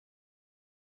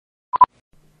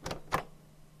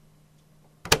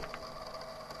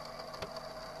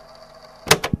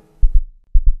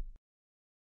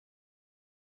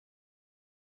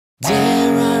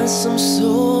some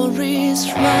stories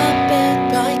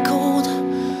wrapped by cold,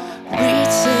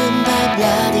 written by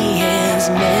bloody hands,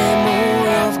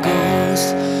 memory of ghosts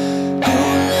who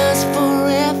last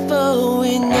forever.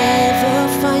 We never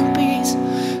find peace.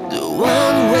 The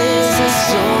one with the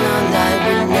soul alive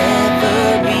will never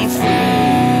be free.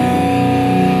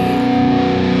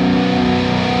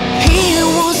 He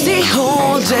wants the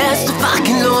oldest, the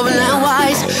fucking love and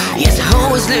wise. Yes,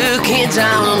 always looking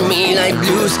down on me like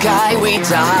blue sky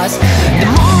with us. The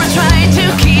more I try to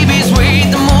keep